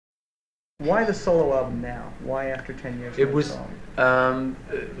Why the solo album now? Why after 10 years? It was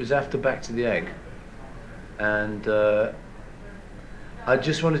after Back to the Egg, and I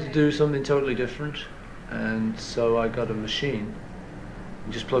just wanted to do something totally different, and so I got a machine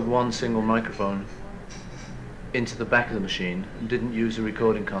and just plugged one single microphone into the back of the machine and didn't use a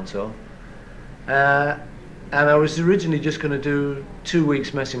recording console. And I was originally just going to do 2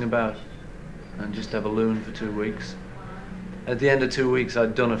 weeks messing about and just have a loon for 2 weeks. At the end of 2 weeks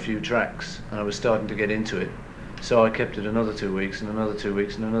I'd done a few tracks and I was starting to get into it, so I kept it another 2 weeks and another 2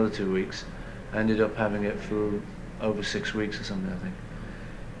 weeks and another 2 weeks. I ended up having it for over 6 weeks or something, I think.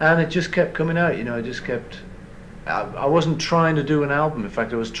 And it just kept coming out, you know, I just kept... I wasn't trying to do an album, in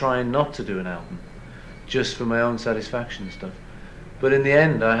fact I was trying not to do an album, just for my own satisfaction and stuff. But in the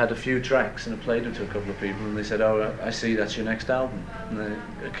end I had a few tracks and I played them to a couple of people and they said, "Oh, I see that's your next album." And then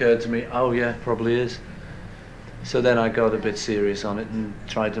it occurred to me, oh yeah, probably is. So then I got a bit serious on it and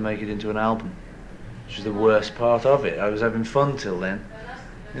tried to make it into an album, which was the worst part of it. I was having fun till then,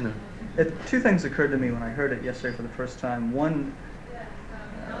 you know. Two things occurred to me when I heard it yesterday for the first time. One,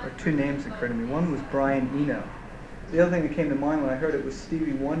 or two names occurred to me. One was Brian Eno. The other thing that came to mind when I heard it was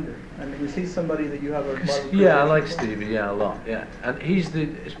Stevie Wonder. I mean, was he somebody that you have a lot of... Yeah, I like Stevie, yeah, a lot, yeah. And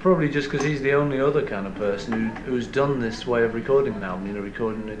it's probably just because he's the only other kind of person who's done this way of recording an album, you know,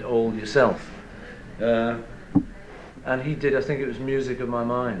 recording it all yourself. And he did, I think it was Music of My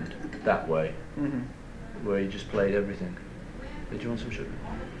Mind, that way, where he just played everything. Did you want some sugar?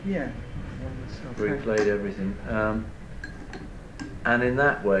 Yeah. Where he played everything. And in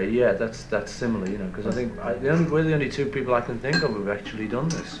that way, yeah, that's similar, you know, because I think we're the only two people I can think of who've actually done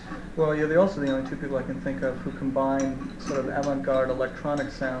this. Well, you're also the only two people I can think of who combine sort of avant-garde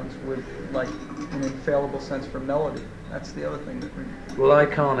electronic sounds with, like, an infallible sense for melody. That's the other thing that we... Well, I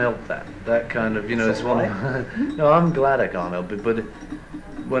can't help that. That kind of, you know, it's one... No, I'm glad I can't help it, but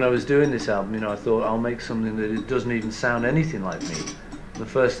when I was doing this album, you know, I thought I'll make something that it doesn't even sound anything like me. The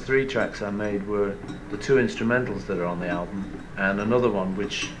first 3 tracks I made were the 2 instrumentals that are on the album, and another one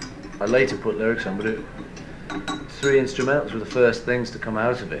which I later put lyrics on, but 3 instrumentals were the first things to come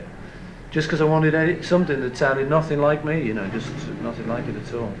out of it. Just because I wanted something that sounded nothing like me, you know, just nothing like it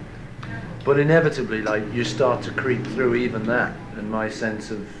at all. But inevitably, like, you start to creep through even that, and my sense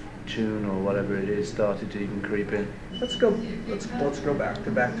of tune or whatever it is started to even creep in. Let's go back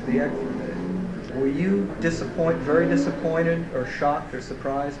to the Egg for a minute. Were you very disappointed or shocked or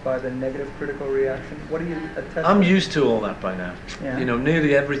surprised by the negative critical reaction? What do you attest to? I'm used to all that by now. Yeah. You know,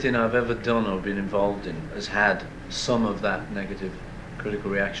 nearly everything I've ever done or been involved in has had some of that negative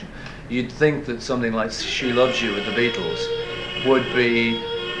critical reaction. You'd think that something like She Loves You with the Beatles would be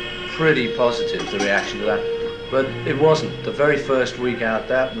pretty positive, the reaction to that. But it wasn't. The very first week out,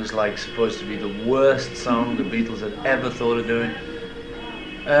 that was like supposed to be the worst song the Beatles had ever thought of doing.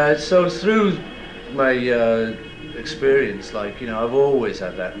 So through my experience, like, you know, I've always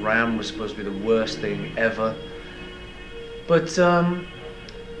had that. Ram was supposed to be the worst thing ever. But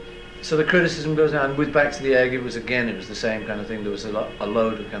so the criticism goes down. With Back to the Egg, it was the same kind of thing. There was a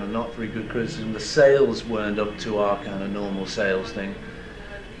load of kind of not very good criticism. The sales weren't up to our kind of normal sales thing.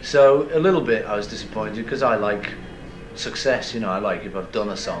 So a little bit I was disappointed, because I like success, you know. I like, if I've done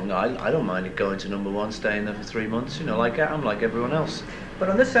a song, I don't mind it going to #1, staying there for 3 months, you know, like I'm like everyone else. But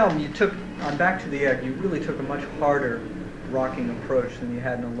on this album, on Back to the Egg, you really took a much harder rocking approach than you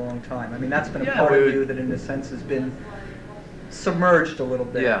had in a long time. I mean, that's been a part of you that in a sense has been submerged a little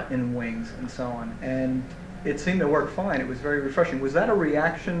bit in Wings and so on. And it seemed to work fine. It was very refreshing. Was that a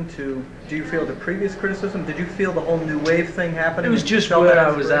reaction to, do you feel, the previous criticism? Did you feel the whole new wave thing happening? It was just where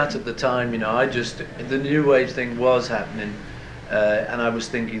I was at the time, you know. The new wave thing was happening, and I was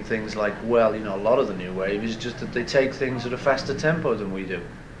thinking things like, well, you know, a lot of the new wave is just that they take things at a faster tempo than we do.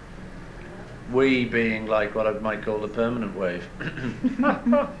 We being like what I might call the permanent wave.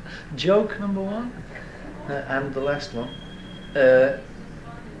 Joke number 1, and the last one.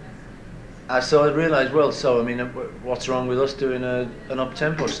 So I realised, well, so I mean, what's wrong with us doing an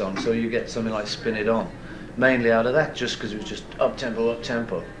up-tempo song? So you get something like Spin It On, mainly out of that, just because it was just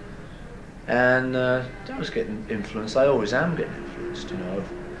up-tempo. And I was getting influenced. I always am getting influenced, you know.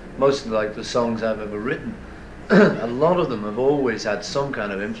 Most of the songs I've ever written, a lot of them have always had some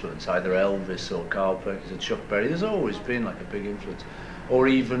kind of influence, either Elvis or Carl Perkins or Chuck Berry. There's always been like a big influence. Or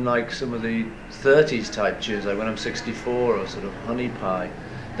even like some of the 30s type tunes, like When I'm 64 or sort of Honey Pie.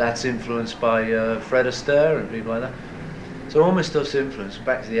 That's influenced by Fred Astaire and people like that. So all my stuff's influenced.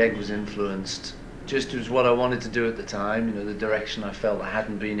 Back to the Egg was influenced. Just as what I wanted to do at the time, you know, the direction I felt I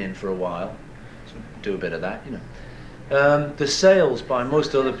hadn't been in for a while. So do a bit of that, you know. The sales by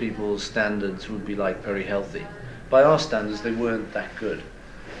most other people's standards would be like very healthy. By our standards, they weren't that good.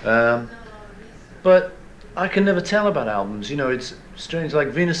 But I can never tell about albums. You know, it's strange. Like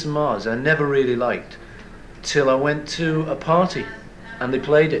Venus and Mars, I never really liked till I went to a party and they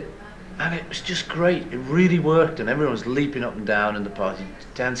played it, and it was just great. It really worked, and everyone was leaping up and down in the party,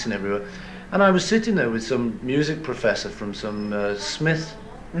 dancing everywhere. And I was sitting there with some music professor from some Smith,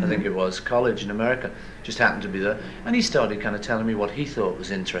 I think it was, college in America, just happened to be there, and he started kind of telling me what he thought was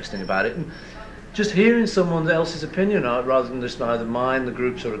interesting about it, and just hearing someone else's opinion rather than just either mine, the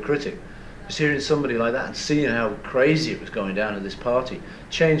group's, or a critic. Just hearing somebody like that and seeing how crazy it was going down at this party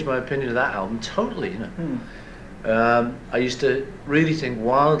changed my opinion of that album totally, you know. I used to really think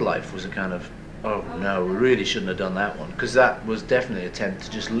Wildlife was a kind of, oh no, we really shouldn't have done that one, because that was definitely an attempt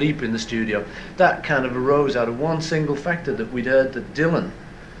to just leap in the studio. That kind of arose out of one single factor, that we'd heard that Dylan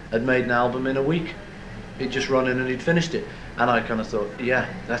had made an album in a week. He'd just run in and he'd finished it. And I kind of thought, yeah,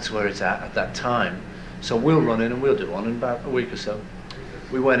 that's where it's at that time. So we'll run in and we'll do one in about a week or so.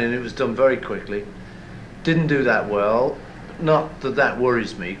 We went in, it was done very quickly. Didn't do that well. Not that that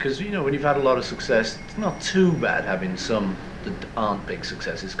worries me, because, you know, when you've had a lot of success, it's not too bad having some that aren't big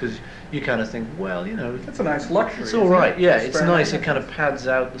successes, because you kind of think, well, you know, it's a nice luxury. It's all right, yeah, it's nice. It kind of pads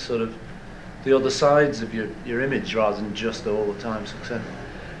out the sort of the other sides of your image rather than just all the time success.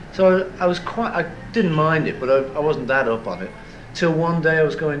 So I didn't mind it, but I wasn't that up on it. Till one day I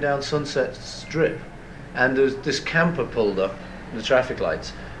was going down Sunset Strip, and there was this camper pulled up, the traffic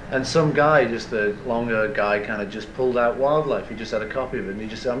lights, and some guy, just a longer guy, kind of just pulled out Wildlife. He just had a copy of it, and he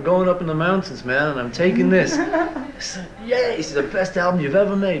just said, I'm going up in the mountains, man, and I'm taking this. I said, yeah, it's the best album you've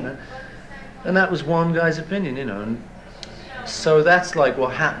ever made, man. And that was one guy's opinion, you know. And so that's like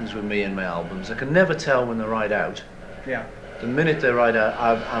what happens with me and my albums. I can never tell when they're right out. Yeah. The minute they're right out,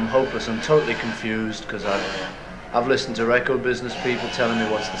 I'm hopeless. I'm totally confused, because I've listened to record business people telling me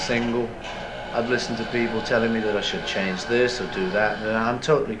what's the single. I've listened to people telling me that I should change this or do that. And I'm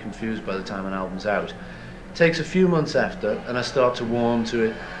totally confused by the time an album's out. It takes a few months after, and I start to warm to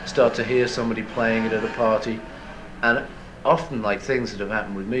it, start to hear somebody playing it at a party. And often, like, things that have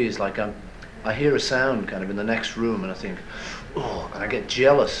happened with me is like I hear a sound kind of in the next room, and I think, oh, and I get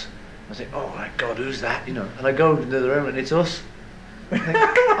jealous. I think, oh my God, who's that? You know, and I go into the room and it's us. I think,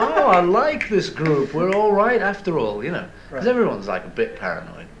 oh, I like this group. We're all right after all, you know. Because everyone's like a bit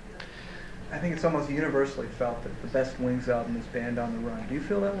paranoid. I think it's almost universally felt that the best Wings album is Band on the Run. Do you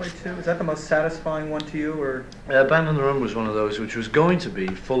feel that way too? Is that the most satisfying one to you, or? Band on the Run was one of those which was going to be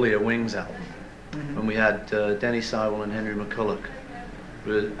fully a Wings album. And we had Denny Seiwell and Henry McCulloch,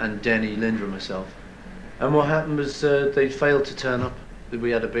 and Denny Lindrum myself. And what happened was they failed to turn up.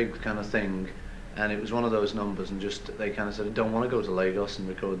 We had a big kind of thing, and it was one of those numbers, and just they kind of said, I don't want to go to Lagos and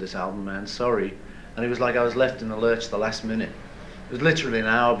record this album, man, sorry. And it was like I was left in the lurch the last minute. It was literally an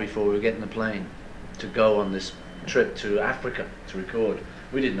hour before we were getting the plane to go on this trip to Africa to record.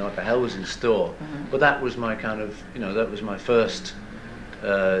 We didn't know what the hell was in store, but that was my kind of, you know, that was my first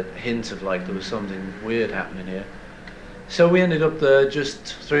hint of like there was something weird happening here. So we ended up there, just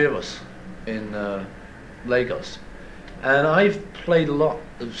three of us in Lagos. And I've played a lot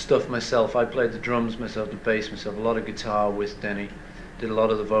of stuff myself. I played the drums myself, the bass myself, a lot of guitar with Denny, did a lot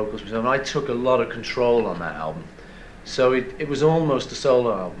of the vocals myself, and I took a lot of control on that album. So it was almost a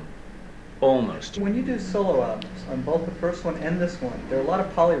solo album, almost. When you do solo albums, on both the first one and this one, there are a lot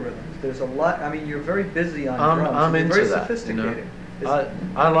of polyrhythms. There's a lot, I mean, you're very busy on drums. I'm into very that, sophisticated. You know?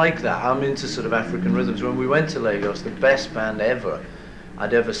 I like that. I'm into sort of African rhythms. When we went to Lagos, the best band ever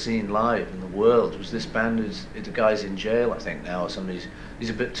I'd ever seen live in the world was this band. The guy's in jail, I think, now, or something. He's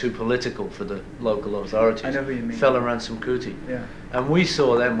a bit too political for the local authorities. I know who you mean. Fella Ransom Kuti. Yeah. And we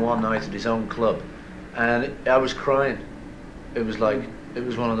saw them one night at his own club, and I was crying. It was like, it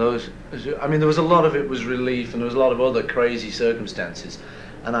was one of those. I mean, there was a lot of it was relief, and there was a lot of other crazy circumstances.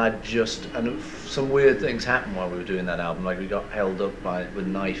 And some weird things happened while we were doing that album. Like we got held up with a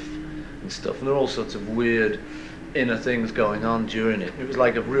knife and stuff, and there were all sorts of weird inner things going on during it. It was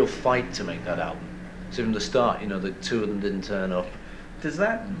like a real fight to make that album. So from the start, you know, the two of them didn't turn up. Do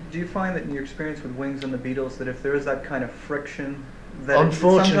you find that in your experience with Wings and the Beatles, that if there is that kind of friction, that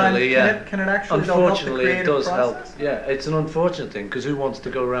unfortunately, can it actually unfortunately, help the it does process? help. Yeah, it's an unfortunate thing, because who wants to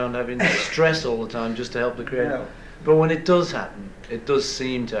go around having stress all the time just to help the creative? No. But when it does happen, it does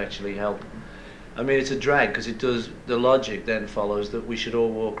seem to actually help. I mean, it's a drag, because it does. The logic then follows that we should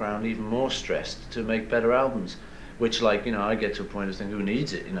all walk around even more stressed to make better albums. Which, like, you know, I get to a point of thinking, who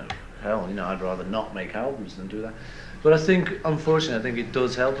needs it? You know, hell, you know, I'd rather not make albums than do that. But I think, unfortunately, I think it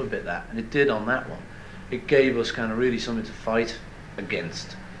does help a bit, that, and it did on that one. It gave us kind of really something to fight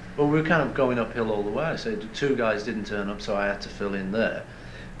against. Well, we were kind of going uphill all the way. So the two guys didn't turn up, so I had to fill in there.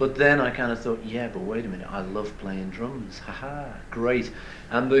 But then I kind of thought, yeah, but wait a minute, I love playing drums, haha, great.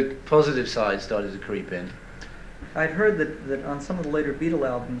 And the positive side started to creep in. I'd heard that on some of the later Beatle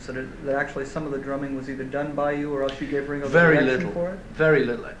albums that actually some of the drumming was either done by you or else you gave Ringo the direction for it? Very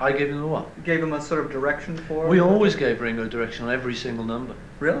little. I gave him the what? You gave him a sort of direction for it? We always gave Ringo direction on every single number.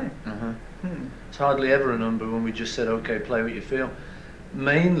 Really? Uh-huh. It's hardly ever a number when we just said, okay, play what you feel.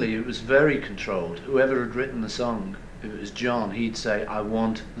 Mainly it was very controlled. Whoever had written the song, if it was John, he'd say, I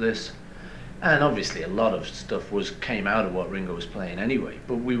want this. And obviously a lot of stuff came out of what Ringo was playing anyway,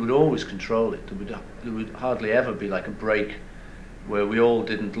 but we would always control it. There would hardly ever be like a break where we all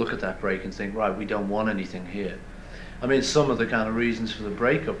didn't look at that break and think, right, we don't want anything here. I mean, some of the kind of reasons for the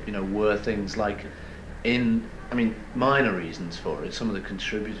breakup, you know, were things like minor reasons for it. Some of the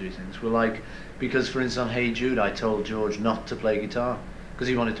contributory things were like, because for instance on Hey Jude, I told George not to play guitar. Because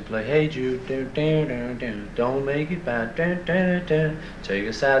he wanted to play Hey Jude, don't make it bad, take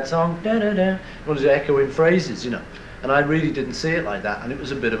a sad song, he wanted to echo in phrases, you know. And I really didn't see it like that, and it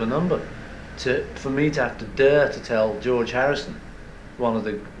was a bit of a number for me to have to dare to tell George Harrison, one of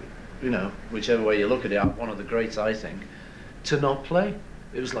the, you know, whichever way you look at it, one of the greats I think, to not play.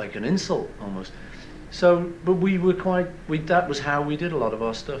 It was like an insult almost. So, but that was how we did a lot of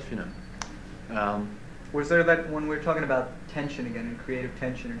our stuff, you know. Was there that, when we were talking about tension again, and creative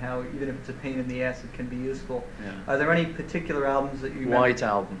tension, and how even if it's a pain in the ass, it can be useful, are there any particular albums that you White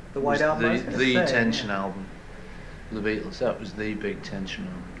Album. The White Album? The tension album. The Beatles, that was the big tension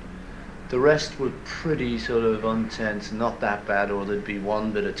album. The rest were pretty sort of untense, not that bad, or there'd be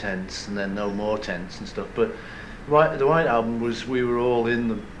one bit of tense and then no more tense and stuff. But the White Album was, we were all in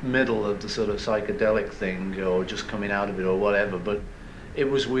the middle of the sort of psychedelic thing, or just coming out of it, or whatever, but it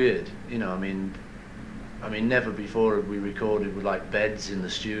was weird, you know. I mean, never before had we recorded with like beds in the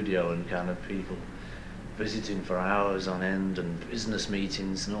studio and kind of people visiting for hours on end and business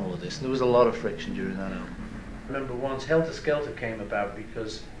meetings and all of this. And there was a lot of friction during that album. I remember once Helter Skelter came about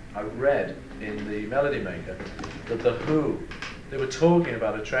because I read in the Melody Maker that The Who, they were talking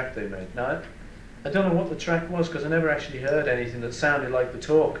about a track they made. Now, I don't know what the track was because I never actually heard anything that sounded like the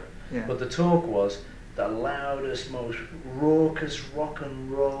talk. Yeah. But the talk was the loudest, most raucous, rock and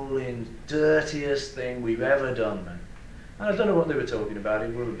rolling, dirtiest thing we've ever done, man. And I don't know what they were talking about.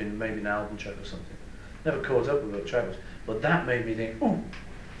 It would have been maybe an album track or something. Never caught up with what the track was. But that made me think, ooh,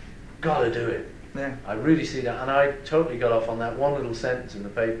 gotta do it. Yeah. I really see that. And I totally got off on that one little sentence in the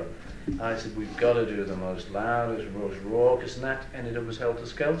paper. I said, we've got to do the most loudest, most raucous, and that ended up as Helter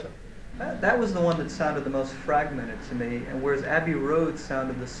Skelter. That was the one that sounded the most fragmented to me, and whereas Abbey Road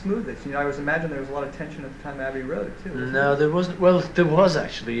sounded the smoothest. You know, I was imagining there was a lot of tension at the time of Abbey Road too. No, there wasn't. Well, there was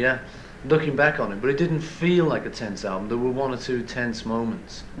actually, yeah. Looking back on it, but it didn't feel like a tense album. There were one or two tense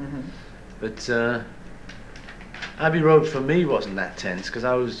moments, but Abbey Road for me wasn't that tense because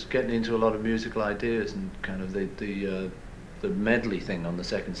I was getting into a lot of musical ideas and kind of the medley thing on the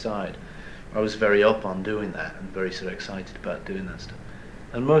second side. I was very up on doing that and very sort of excited about doing that stuff.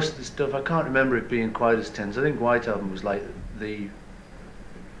 And most of the stuff, I can't remember it being quite as tense. I think White Album was like the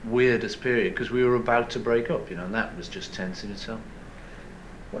weirdest period because we were about to break up, you know, and that was just tense in itself.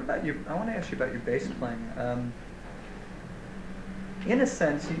 What about you? I want to ask you about your bass playing. In a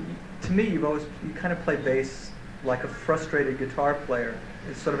sense, to me, you kind of play bass like a frustrated guitar player.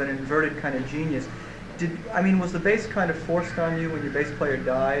 It's sort of an inverted kind of genius. Was the bass kind of forced on you when your bass player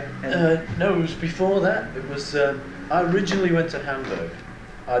died? No, it was before that. It was. I originally went to Hamburg.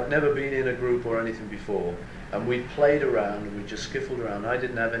 I'd never been in a group or anything before, and we played around and we just skiffled around. I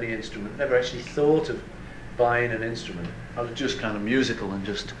didn't have any instrument, never actually thought of buying an instrument. I was just kind of musical and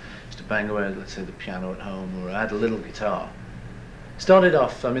just to bang away, let's say, the piano at home, or I had a little guitar. Started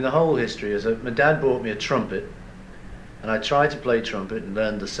off, the whole history is that my dad bought me a trumpet, and I tried to play trumpet and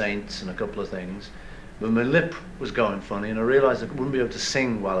learned the Saints and a couple of things, but my lip was going funny and I realised I wouldn't be able to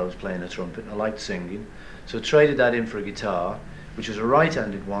sing while I was playing a trumpet. I liked singing, so I traded that in for a guitar, which was a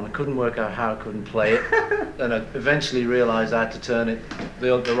right-handed one. I couldn't work out how I couldn't play it, and I eventually realised I had to turn it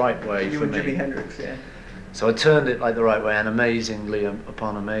the right way for me. You and Jimi Hendrix, yeah. So I turned it like the right way, and amazingly,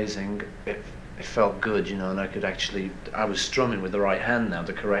 upon amazing, it felt good, you know, and I was strumming with the right hand now,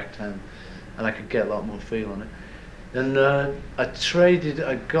 the correct hand, and I could get a lot more feel on it. And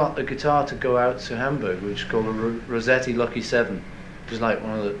I got a guitar to go out to Hamburg, which is called a Rossetti Lucky 7. It was like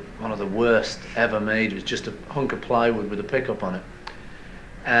one of the worst ever made. It was just a hunk of plywood with a pickup on it.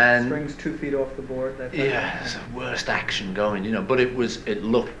 And strings 2 feet off the board. Yeah, it's the worst action going, you know. But it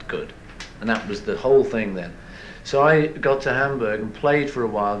looked good, and that was the whole thing then. So I got to Hamburg and played for a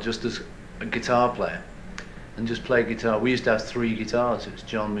while just as a guitar player, and just played guitar. We used to have 3 guitars. It was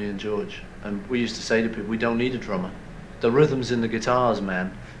John, me, and George. And we used to say to people, we don't need a drummer. The rhythm's in the guitars,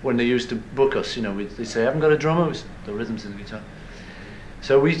 man. when they used to book us, you know, they'd say, "I haven't got a drummer," it was the rhythms of the guitar.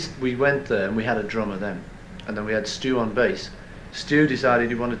 So we went there and we had a drummer then, and then we had Stu on bass. Stu decided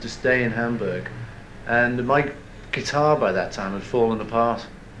he wanted to stay in Hamburg, and my guitar by that time had fallen apart.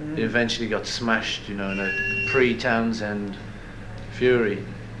 It eventually got smashed, you know, in a pre-Townsend Fury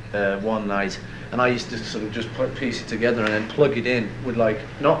one night, and I used to sort of just piece it together and then plug it in with, like,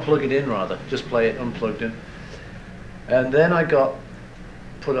 not plug it in rather, just play it unplugged in. And then I got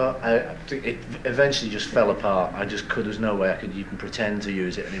put up, it eventually just fell apart. there was no way I could even pretend to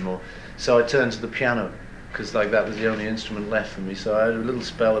use it anymore. So I turned to the piano, because like that was the only instrument left for me. So I had a little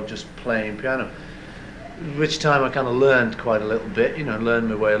spell of just playing piano, which time I kind of learned quite a little bit, you know, learned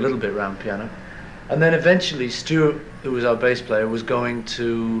my way a little bit around piano. And then eventually Stuart, who was our bass player, was going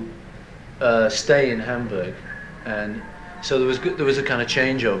to stay in Hamburg, and so there was a kind of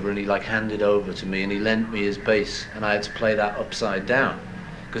changeover, and he like handed over to me and he lent me his bass, and I had to play that upside down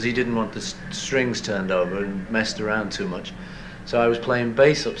because he didn't want the strings turned over and messed around too much. So I was playing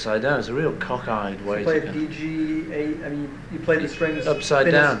bass upside down. It's a real cockeyed way to... You to... played DG, I mean, you played the strings... Upside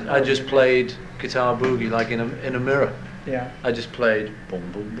down. I just played guitar boogie like in a mirror. Yeah. I just played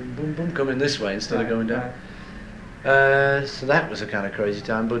boom, boom, boom, boom, boom, coming this way instead of going down. Right. So that was a kind of crazy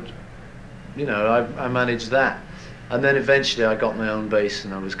time, but, you know, I managed that. And then eventually I got my own bass,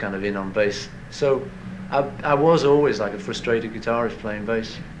 and I was kind of in on bass. So I was always like a frustrated guitarist playing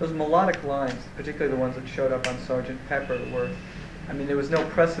bass. Those melodic lines, particularly the ones that showed up on Sgt. Pepper, were, I mean, there was no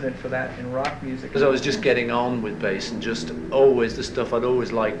precedent for that in rock music. Because I was just getting on with bass, and just always the stuff I'd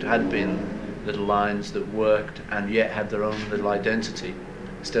always liked had been little lines that worked and yet had their own little identity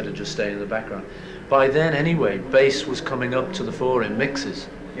instead of just staying in the background. By then anyway, bass was coming up to the fore in mixes.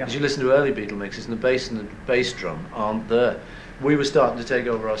 As you listen to early Beatle mixes, and the bass drum aren't there. We were starting to take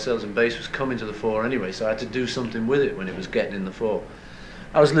over ourselves, and bass was coming to the fore anyway, so I had to do something with it when it was getting in the fore.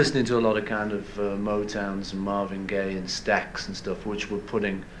 I was listening to a lot of kind of Motowns and Marvin Gaye and Stax and stuff, which were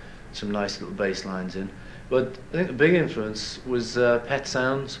putting some nice little bass lines in. But I think the big influence was Pet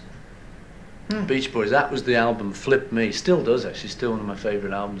Sounds, Beach Boys. That was the album flipped me. Still does, actually. Still one of my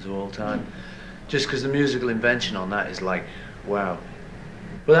favourite albums of all time. Just because the musical invention on that is like, wow.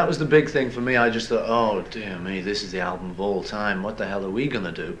 But that was the big thing for me. I just thought, oh dear me, this is the album of all time. What the hell are we going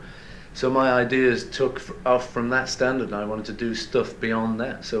to do? So my ideas took off from that standard, and I wanted to do stuff beyond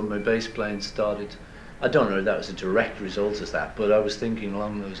that. So my bass playing started. I don't know if that was a direct result of that, but I was thinking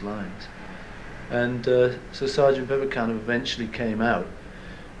along those lines. And so Sgt. Pepper kind of eventually came out,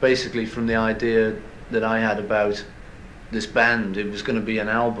 basically from the idea that I had about this band. It was going to be an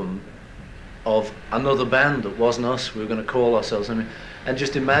album of another band that wasn't us. We were going to call ourselves, and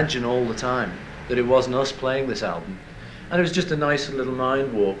just imagine all the time that it wasn't us playing this album. And it was just a nice little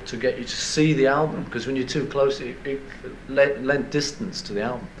mind warp to get you to see the album, because when you're too close, it lent distance to the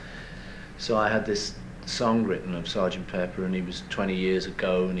album. So I had this song written of Sgt. Pepper, and he was 20 years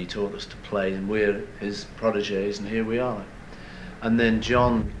ago, and he taught us to play, and we're his protégés, and here we are. And then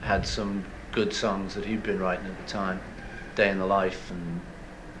John had some good songs that he'd been writing at the time, Day in the Life, and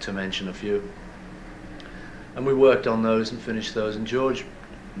to mention a few. And we worked on those and finished those, and George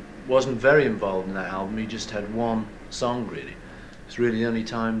wasn't very involved in that album. He just had one song, really. It's really the only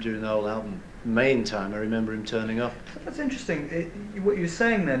time during the whole album, main time, I remember him turning up. That's interesting. What you're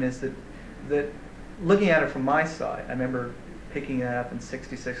saying then is that looking at it from my side, I remember picking that up in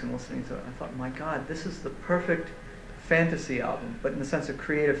 '66 and listening to it, I thought, my God, this is the perfect fantasy album, but in the sense of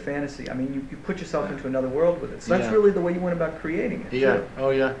creative fantasy. I mean, you put yourself into another world with it. So that's really the way you went about creating it. Yeah,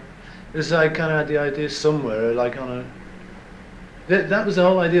 oh yeah. Because I kind of had the idea somewhere, like on a... That was the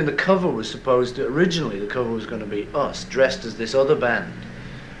whole idea. The cover was supposed to... Originally, the cover was going to be us, dressed as this other band,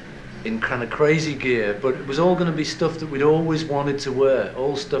 in kind of crazy gear, but it was all going to be stuff that we'd always wanted to wear,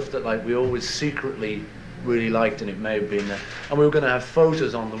 all stuff that like we always secretly really liked, and it may have been there. And we were going to have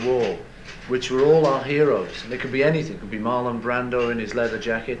photos on the wall, which were all our heroes. And it could be anything. It could be Marlon Brando in his leather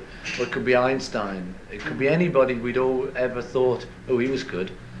jacket, or it could be Einstein. It could be anybody we'd all ever thought, oh, he was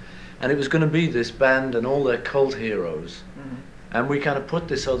good. And it was going to be this band and all their cult heroes. And we kind of put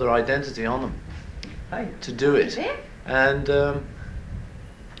this other identity on them to do it. And that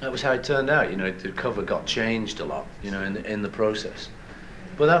was how it turned out. You know, the cover got changed a lot, you know, in the process.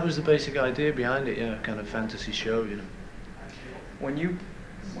 But that was the basic idea behind it, yeah, kind of fantasy show, you know. When you're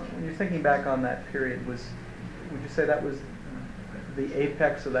thinking back on that period, would you say that was the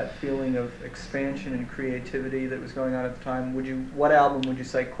apex of that feeling of expansion and creativity that was going on at the time? What album would you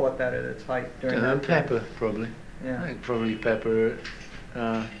say caught that at its height during that period? Pepper, probably. Yeah. I think probably Pepper.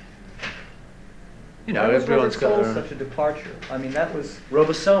 You know, Why was everyone's Rubber got Soul such a departure? I mean, that was...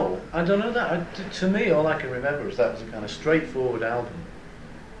 Rubber Soul? I don't know that. To me, all I can remember is that was a kind of straightforward album.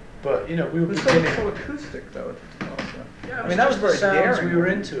 But you know, we were so acoustic though. Also. Yeah, I mean that was very sounds daring. we were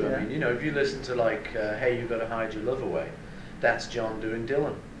into. Yeah. I mean, you know, if you listen to like "Hey, You Gotta Hide Your Love Away," that's John doing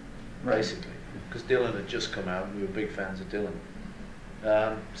Dylan, basically, because Dylan had just come out, and we were big fans of Dylan.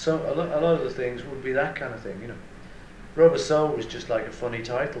 So a lot of the things would be that kind of thing, you know. Rubber Soul was just like a funny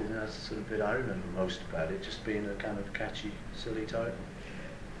title. You know, that's the sort of bit I remember most about it, just being a kind of catchy, silly title.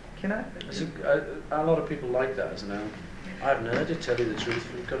 Can I? A lot of people like that as an album. I haven't heard it, tell you the truth.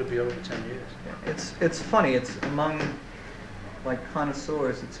 It's got to be over 10 years. It's funny. It's among like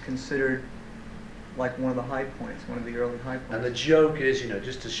connoisseurs. It's considered like one of the high points, one of the early high points. And the joke is, you know,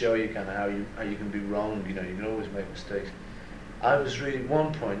 just to show you kind of how you can be wrong. You know, you can always make mistakes. I was really, at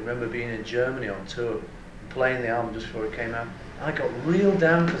one point, remember being in Germany on tour, playing the album just before it came out. I got real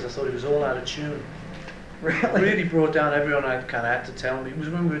down because I thought it was all out of tune. Really? It really brought down everyone. I kind of had to tell me. It was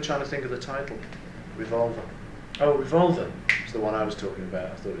when we were trying to think of the title, Revolver. Oh, Revolver was the one I was talking about.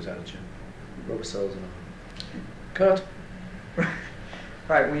 I thought it was out of tune. Rubber Soul's enough. Cut.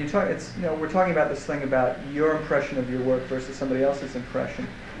 Right. When you talk, it's, you know, we're talking about this thing about your impression of your work versus somebody else's impression.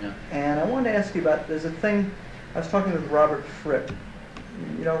 Yeah. And I wanted to ask you about. There's a thing. I was talking with Robert Fripp.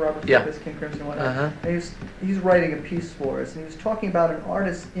 You know Robert Yeah. Fripp, King Crimson and whatnot. And he's writing a piece for us, and he was talking about an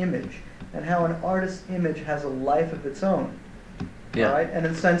artist's image and how an artist's image has a life of its own. Yeah. All right. And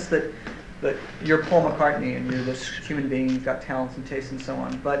in the sense that you're Paul McCartney and you're this human being, you've got talents and tastes and so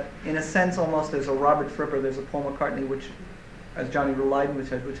on. But in a sense, almost there's a Robert Fripp or there's a Paul McCartney, which, as Johnny Lydon would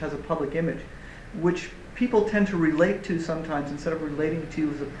say, which has a public image, which people tend to relate to sometimes instead of relating to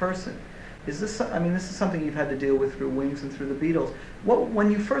you as a person. Is this? I mean, this is something you've had to deal with through Wings and through the Beatles.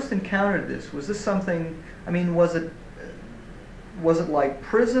 When you first encountered this, was this something? I mean, was it like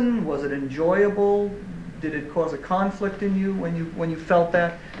prison? Was it enjoyable? Did it cause a conflict in you when you felt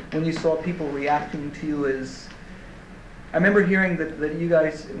that? When you saw people reacting to you as? I remember hearing that you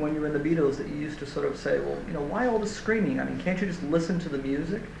guys, when you were in the Beatles, that you used to sort of say, well, you know, why all the screaming? I mean, can't you just listen to the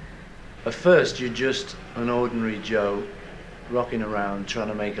music? At first, you're just an ordinary Joe, rocking around trying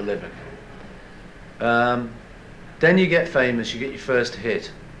to make a living. Then you get famous, you get your first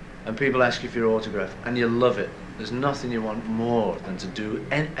hit, and people ask you for your autograph, and you love it. There's nothing you want more than to do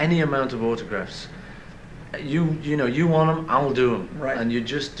any amount of autographs. You know, you want them, I'll do them, right. And you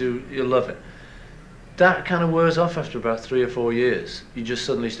love it. That kind of wears off after about 3 or 4 years. You just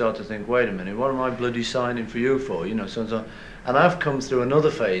suddenly start to think, wait a minute, what am I bloody signing for you for? You know, so and so. And I've come through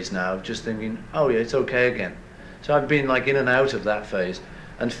another phase now of just thinking, oh yeah, it's okay again. So I've been like in and out of that phase,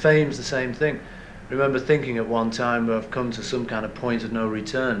 and fame's the same thing. I remember thinking at one time where I've come to some kind of point of no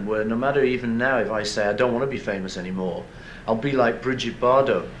return, where no matter even now if I say I don't want to be famous anymore, I'll be like Bridget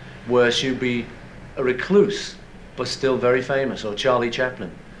Bardot, where she'll be a recluse but still very famous, or Charlie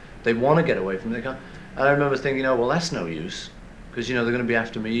Chaplin. They want to get away from it, they can't. And I remember thinking, oh well, that's no use, because you know they're going to be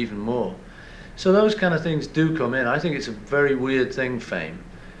after me even more. So those kind of things do come in. I think it's a very weird thing, fame.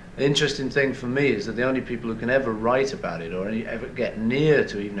 The interesting thing for me is that the only people who can ever write about it or ever get near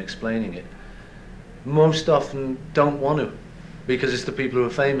to even explaining it most often don't want to, because it's the people who are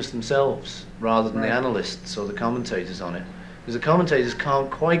famous themselves rather than the analysts or the commentators on it. Because the commentators can't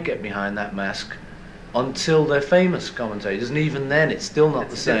quite get behind that mask until they're famous commentators, and even then it's still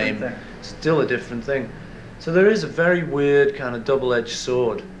not the same. It's still a different thing. So there is a very weird kind of double-edged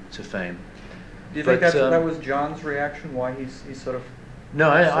sword to fame. Do you think that was John's reaction? Why he's sort of?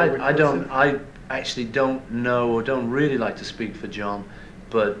 No, I don't. I actually don't know, or don't really like to speak for John,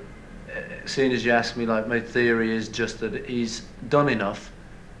 but seeing as you ask me, like, my theory is just that he's done enough.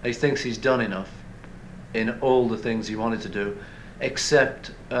 He thinks he's done enough in all the things he wanted to do,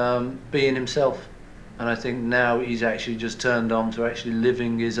 except being himself. And I think now he's actually just turned on to actually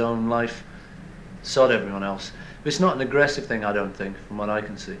living his own life. Sod everyone else. But it's not an aggressive thing, I don't think, from what I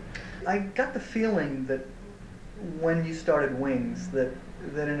can see. I got the feeling that when you started Wings, that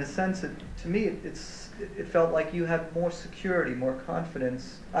in a sense, to me, it felt like you had more security, more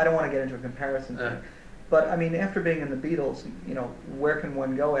confidence. I don't want to get into a comparison thing, but I mean, after being in the Beatles, you know, where can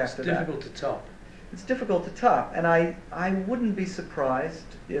one go after that? It's difficult to top. It's difficult to top, and I wouldn't be surprised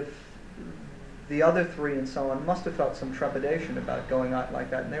if the other three and so on must have felt some trepidation about going out like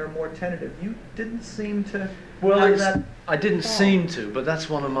that, and they were more tentative. You didn't seem to have that. I didn't seem to, but that's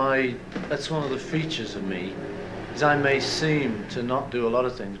one of the features of me. Is I may seem to not do a lot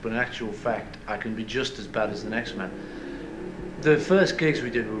of things, but in actual fact, I can be just as bad as the next man. The first gigs we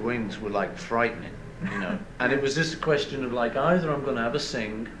did with Wings were like frightening, you know, and it was just a question of like, either I'm going to have a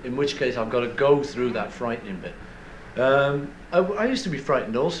sing, in which case I've got to go through that frightening bit. I used to be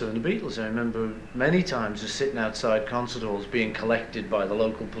frightened also in the Beatles. I remember many times just sitting outside concert halls being collected by the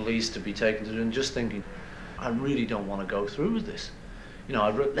local police to be taken to, and just thinking, I really don't want to go through with this. You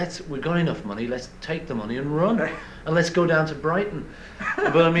know, we've got enough money, let's take the money and run, and let's go down to Brighton.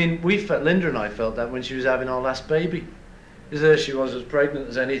 But I mean, Linda and I felt that when she was having our last baby. Because there she was as pregnant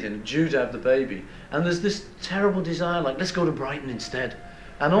as anything, due to have the baby. And there's this terrible desire, like, let's go to Brighton instead.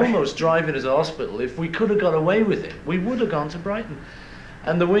 And almost driving us to hospital, if we could have got away with it, we would have gone to Brighton.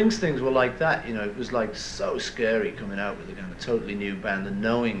 And the Wings things were like that, you know, it was like so scary coming out with a kind of totally new band and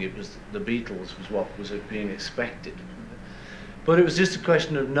knowing it was the Beatles was what was being expected. But it was just a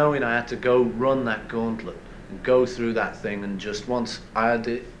question of knowing I had to go run that gauntlet and go through that thing, and just once I had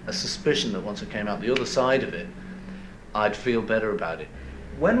a suspicion that once I came out the other side of it, I'd feel better about it.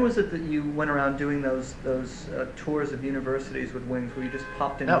 When was it that you went around doing those tours of universities with Wings, where you just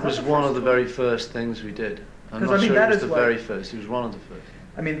popped in? That was one of the very first things we did. I'm not sure it was the very first. It was one of the first.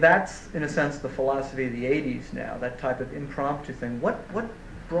 I mean, that's in a sense the philosophy of the '80s now. That type of impromptu thing. What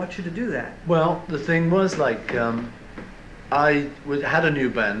brought you to do that? Well, the thing was, like, I had a new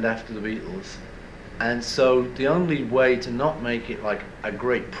band after the Beatles, and so the only way to not make it like a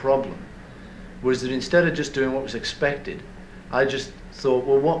great problem was that instead of just doing what was expected, I just thought,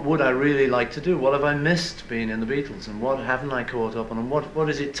 well, what would I really like to do? What have I missed being in the Beatles, and what haven't I caught up on, and what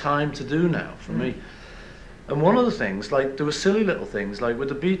is it time to do now for me? And one of the things, like, there were silly little things, like with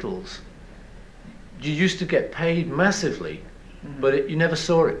the Beatles, you used to get paid massively, but you never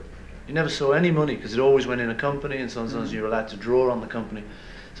saw it. You never saw any money, because it always went in a company, and sometimes you were allowed to draw on the company.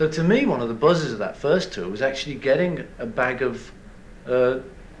 So to me, one of the buzzes of that first tour was actually getting a bag of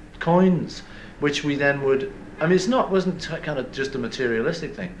coins, which we then would, I mean, wasn't kind of just a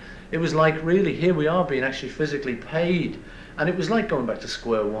materialistic thing. It was like, really, here we are being actually physically paid. And it was like going back to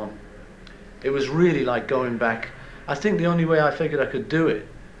square one. It was really like going back. I think the only way I figured I could do it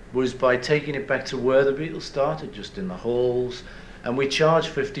was by taking it back to where the Beatles started, just in the halls. And we charged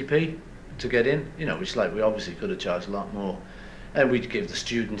 50p to get in, you know, which, like, we obviously could have charged a lot more. And we'd give the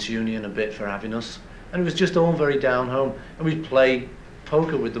Students' Union a bit for having us. And it was just all very down home. And we'd play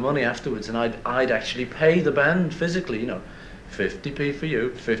poker with the money afterwards, and I'd actually pay the band physically, you know, 50p for you,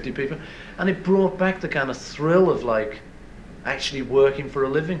 50p for, and it brought back the kind of thrill of, like, actually working for a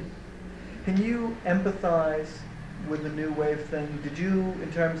living. Can you empathize with the new wave thing? Did you,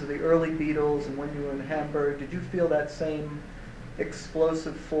 in terms of the early Beatles and when you were in Hamburg, did you feel that same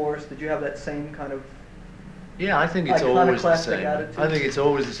explosive force? Did you have that same kind of Yeah, I think it's always the same. attitude? I think it's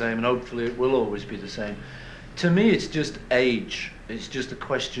always the same, and hopefully it will always be the same. To me, it's just age. It's just a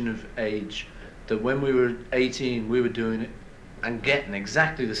question of age. That when we were 18, we were doing it and getting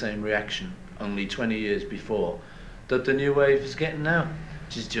exactly the same reaction only 20 years before that the new wave is getting now.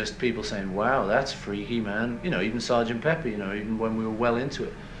 Which is just people saying, wow, that's freaky, man. You know, even Sgt. Pepper, you know, even when we were well into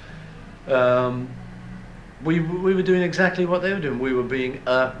it. We were doing exactly what they were doing. We were being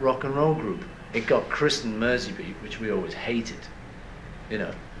a rock and roll group. It got christened Merseybeat, which we always hated, you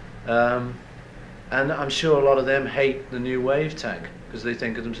know. And I'm sure a lot of them hate the new wave tag because they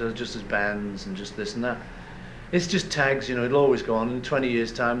think of themselves just as bands and just this and that. It's just tags, you know, it'll always go on. In 20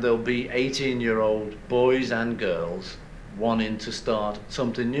 years' time, there'll be 18-year-old boys and girls wanting to start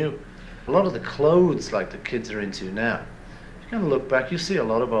something new. A lot of the clothes, like, the kids are into now, if you kind of look back, you see a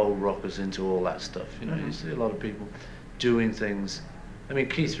lot of old rockers into all that stuff, you know. You see a lot of people doing things. I mean,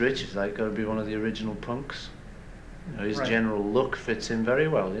 Keith Richards, like, got to be one of the original punks. You know, his general look fits in very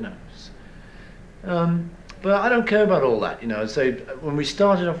well, you know. But I don't care about all that, you know. So when we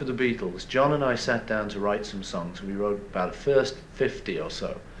started off with the Beatles, John and I sat down to write some songs. We wrote about the first 50 or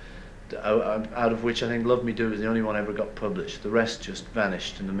so, out of which I think Love Me Do is the only one ever got published. The rest just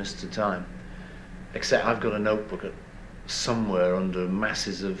vanished in the mist of time. Except I've got a notebook somewhere under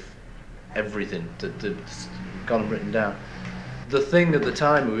masses of everything that's got them written down. The thing at the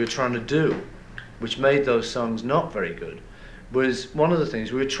time we were trying to do, which made those songs not very good, was one of the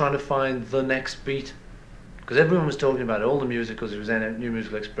things we were trying to find the next beat. Because everyone was talking about it, all the musicals, it was in New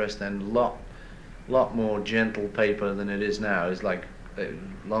Musical Express then, a lot more gentle paper than it is now. It's like a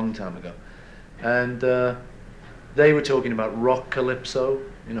long time ago. And they were talking about rock calypso,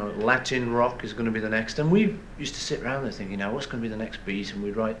 you know, Latin rock is going to be the next. And we used to sit around there thinking, now what's going to be the next beat? And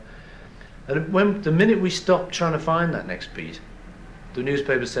we'd write. And the minute we stopped trying to find that next beat, the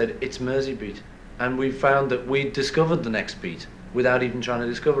newspaper said, it's Merseybeat. And we found that we'd discovered the next beat without even trying to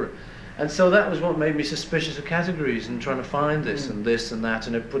discover it. And so that was what made me suspicious of categories and trying to find this and that,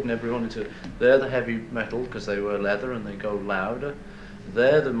 and putting everyone into, they're the heavy metal because they wear leather and they go louder.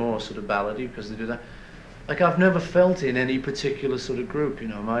 They're the more sort of ballady because they do that. Like, I've never felt in any particular sort of group, you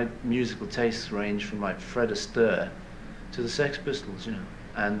know. My musical tastes range from, like, Fred Astaire to the Sex Pistols, you know,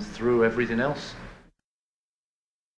 and through everything else.